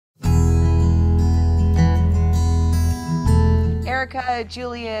Erica,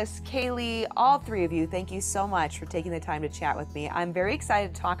 Julius, Kaylee, all three of you, thank you so much for taking the time to chat with me. I'm very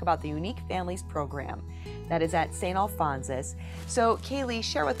excited to talk about the Unique Families program that is at St. Alphonsus. So Kaylee,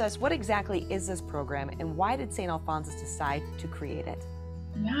 share with us, what exactly is this program and why did St. Alphonsus decide to create it?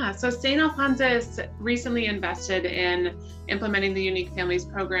 Yeah, so St. Alphonsus recently invested in implementing the Unique Families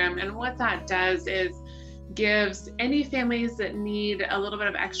program, and what that does is gives any families that need a little bit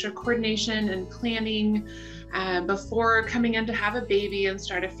of extra coordination and planning before coming in to have a baby and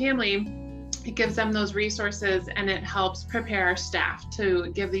start a family. It gives them those resources, and it helps prepare our staff to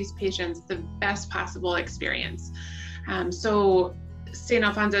give these patients the best possible experience. So St.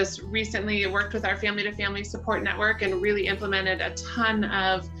 Alphonsus recently worked with our family-to-family support network and really implemented a ton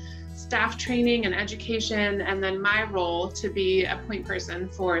of staff training and education, and then my role to be a point person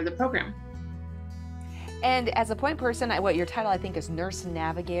for the program. And as a point person, what your title I think is Nurse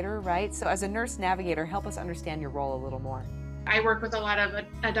Navigator, right? So as a Nurse Navigator, help us understand your role a little more. I work with a lot of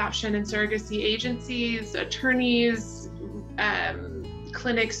adoption and surrogacy agencies, attorneys,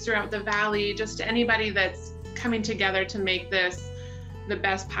 clinics throughout the valley, just anybody that's coming together to make this the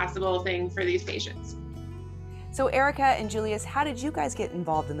best possible thing for these patients. So Erica and Julius, how did you guys get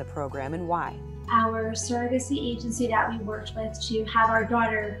involved in the program and why? Our surrogacy agency that we worked with to have our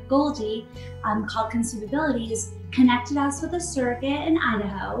daughter Goldie, called Conceivabilities, connected us with a surrogate in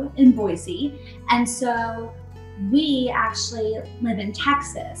Idaho, in Boise. And so we actually live in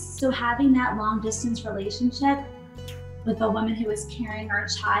Texas. So having that long distance relationship with a woman who was carrying our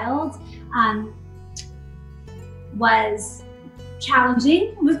child was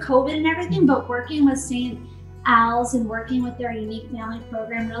challenging with COVID and everything, but working with St. Al's and working with their Unique Family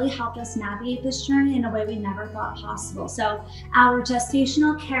program really helped us navigate this journey in a way we never thought possible. So our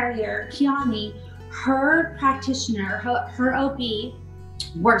gestational carrier, Kiani, her practitioner, her OB,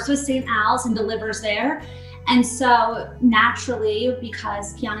 works with St. Al's and delivers there. And so naturally,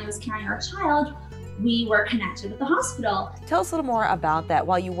 because Kiani was carrying our child, we were connected with the hospital. Tell us a little more about that.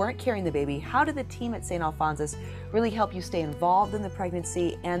 While you weren't carrying the baby, how did the team at St. Alphonsus really help you stay involved in the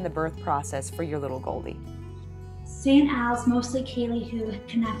pregnancy and the birth process for your little Goldie? St. Al's, mostly Kaylee, who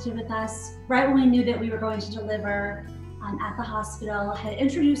connected with us right when we knew that we were going to deliver at the hospital, had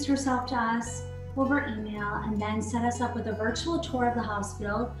introduced herself to us over email and then set us up with a virtual tour of the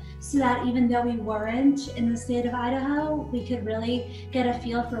hospital so that even though we weren't in the state of Idaho, we could really get a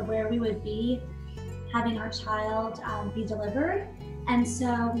feel for where we would be having our child be delivered. And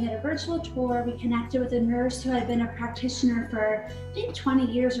so we had a virtual tour. We connected with a nurse who had been a practitioner for, I think, 20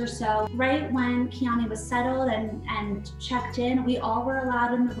 years or so. Right when Kiani was settled and checked in, we all were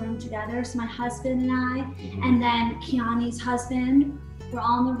allowed in the room together. So my husband and I, and then Kiani's husband, were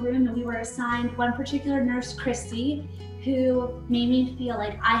all in the room, and we were assigned one particular nurse, Christy, who made me feel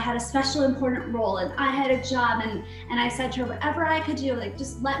like I had a special important role and I had a job, and I said to her, whatever I could do, like,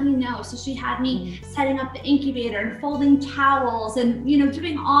 just let me know. So she had me setting up the incubator and folding towels and, you know,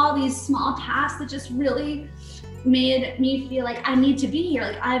 doing all these small tasks that just really made me feel like I need to be here.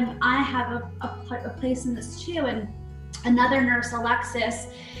 Like I have a place in this too. And another nurse, Alexis,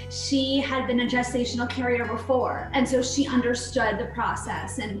 she had been a gestational carrier before. And so she understood the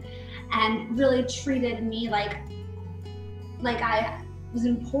process and really treated me like I was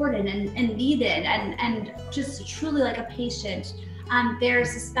important and needed and just truly like a patient.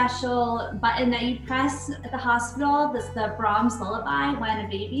 There's a special button that you press at the hospital, that's the Brahms lullaby when a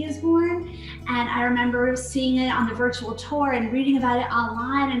baby is born. And I remember seeing it on the virtual tour and reading about it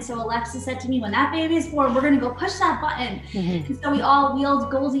online. And so Alexa said to me, when that baby is born, we're gonna go push that button. And so we all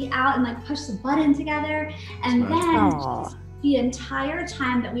wheeled Goldie out and like pushed the button together. And then the entire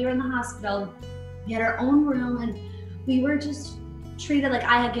time that we were in the hospital, we had our own room and we were just treated like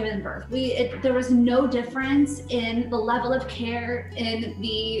I had given birth. There was no difference in the level of care, in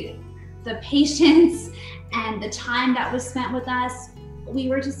the patience and the time that was spent with us. We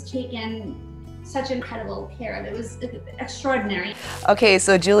were just taken such incredible care of. It was extraordinary. Okay,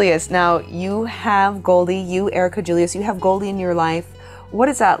 so Julius, now you have Goldie, Erica, Julius, you have Goldie in your life. What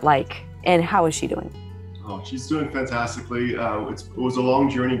is that like and how is she doing? Oh, she's doing fantastically. It was a long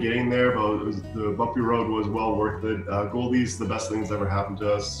journey getting there, but the bumpy road was well worth it. Goldie's the best thing that's ever happened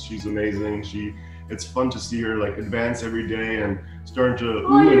to us. She's amazing. It's fun to see her like advance every day and starting to.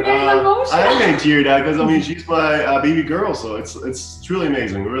 Oh, you're getting emotional. I am getting teared out because I mean she's my baby girl, so it's truly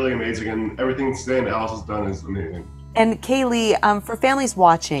amazing, really amazing, and everything St. Al's has done is amazing. And Kaylee, for families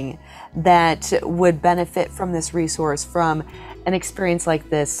watching that would benefit from this resource, from an experience like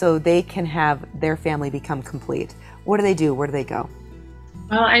this, so they can have their family become complete, what do they do? Where do they go?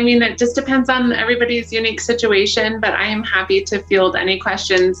 Well, I mean, it just depends on everybody's unique situation, but I am happy to field any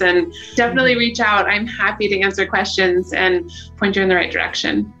questions, and definitely reach out. I'm happy to answer questions and point you in the right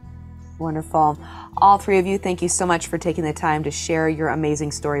direction. Wonderful. All three of you, thank you so much for taking the time to share your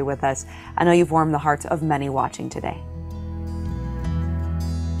amazing story with us. I know you've warmed the hearts of many watching today.